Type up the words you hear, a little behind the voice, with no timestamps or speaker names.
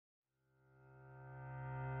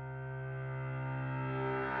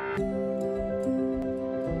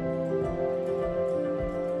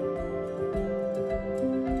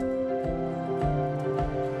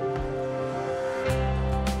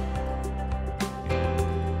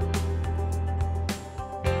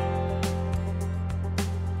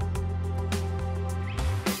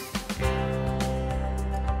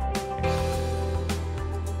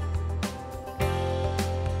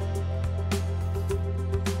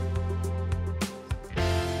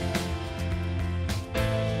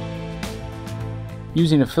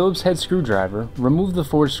Using a Phillips head screwdriver, remove the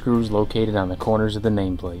 4 screws located on the corners of the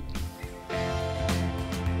nameplate.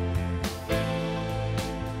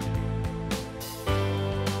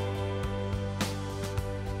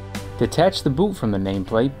 Detach the boot from the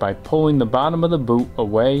nameplate by pulling the bottom of the boot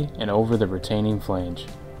away and over the retaining flange.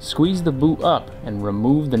 Squeeze the boot up and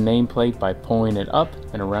remove the nameplate by pulling it up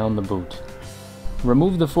and around the boot.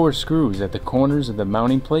 Remove the 4 screws at the corners of the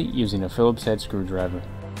mounting plate using a Phillips head screwdriver.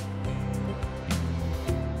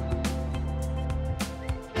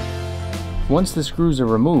 Once the screws are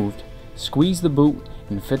removed, squeeze the boot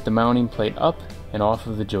and fit the mounting plate up and off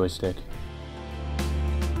of the joystick.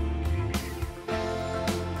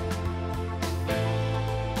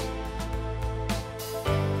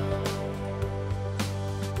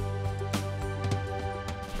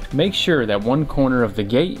 Make sure that one corner of the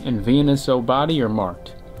gate and VNSO body are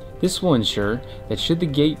marked. This will ensure that should the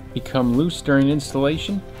gate become loose during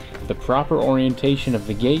installation, the proper orientation of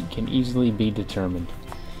the gate can easily be determined.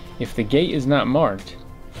 If the gate is not marked,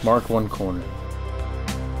 mark one corner.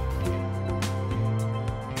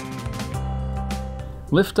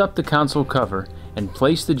 Lift up the console cover and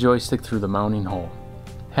place the joystick through the mounting hole.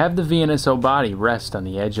 Have the VNSO body rest on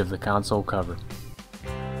the edge of the console cover.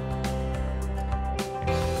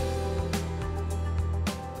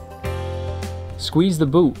 Squeeze the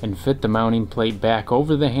boot and fit the mounting plate back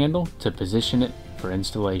over the handle to position it for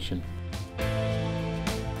installation.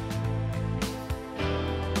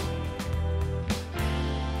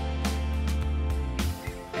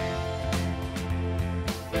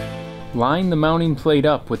 Line the mounting plate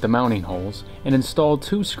up with the mounting holes and install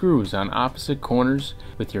 2 screws on opposite corners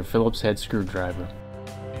with your Phillips head screwdriver.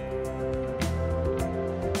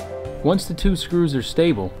 Once the 2 screws are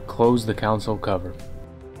stable, close the console cover.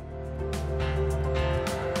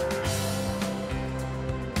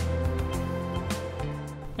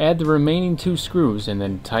 Add the remaining 2 screws and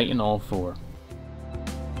then tighten all 4.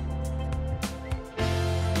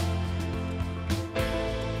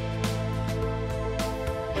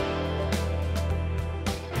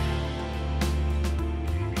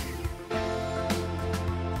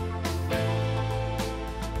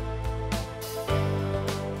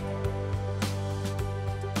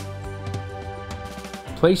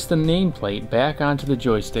 Place the nameplate back onto the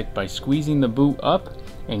joystick by squeezing the boot up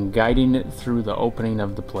and guiding it through the opening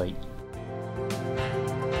of the plate.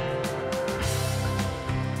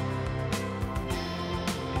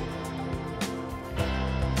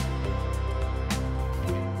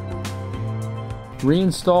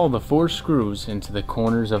 Reinstall the 4 screws into the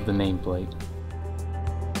corners of the nameplate.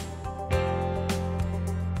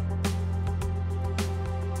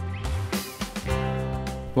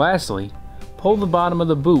 Lastly, pull the bottom of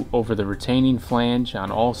the boot over the retaining flange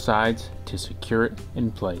on all sides to secure it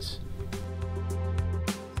in place.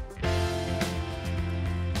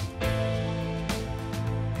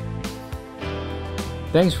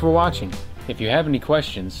 Thanks for watching. If you have any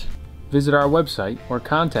questions, visit our website or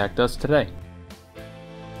contact us today.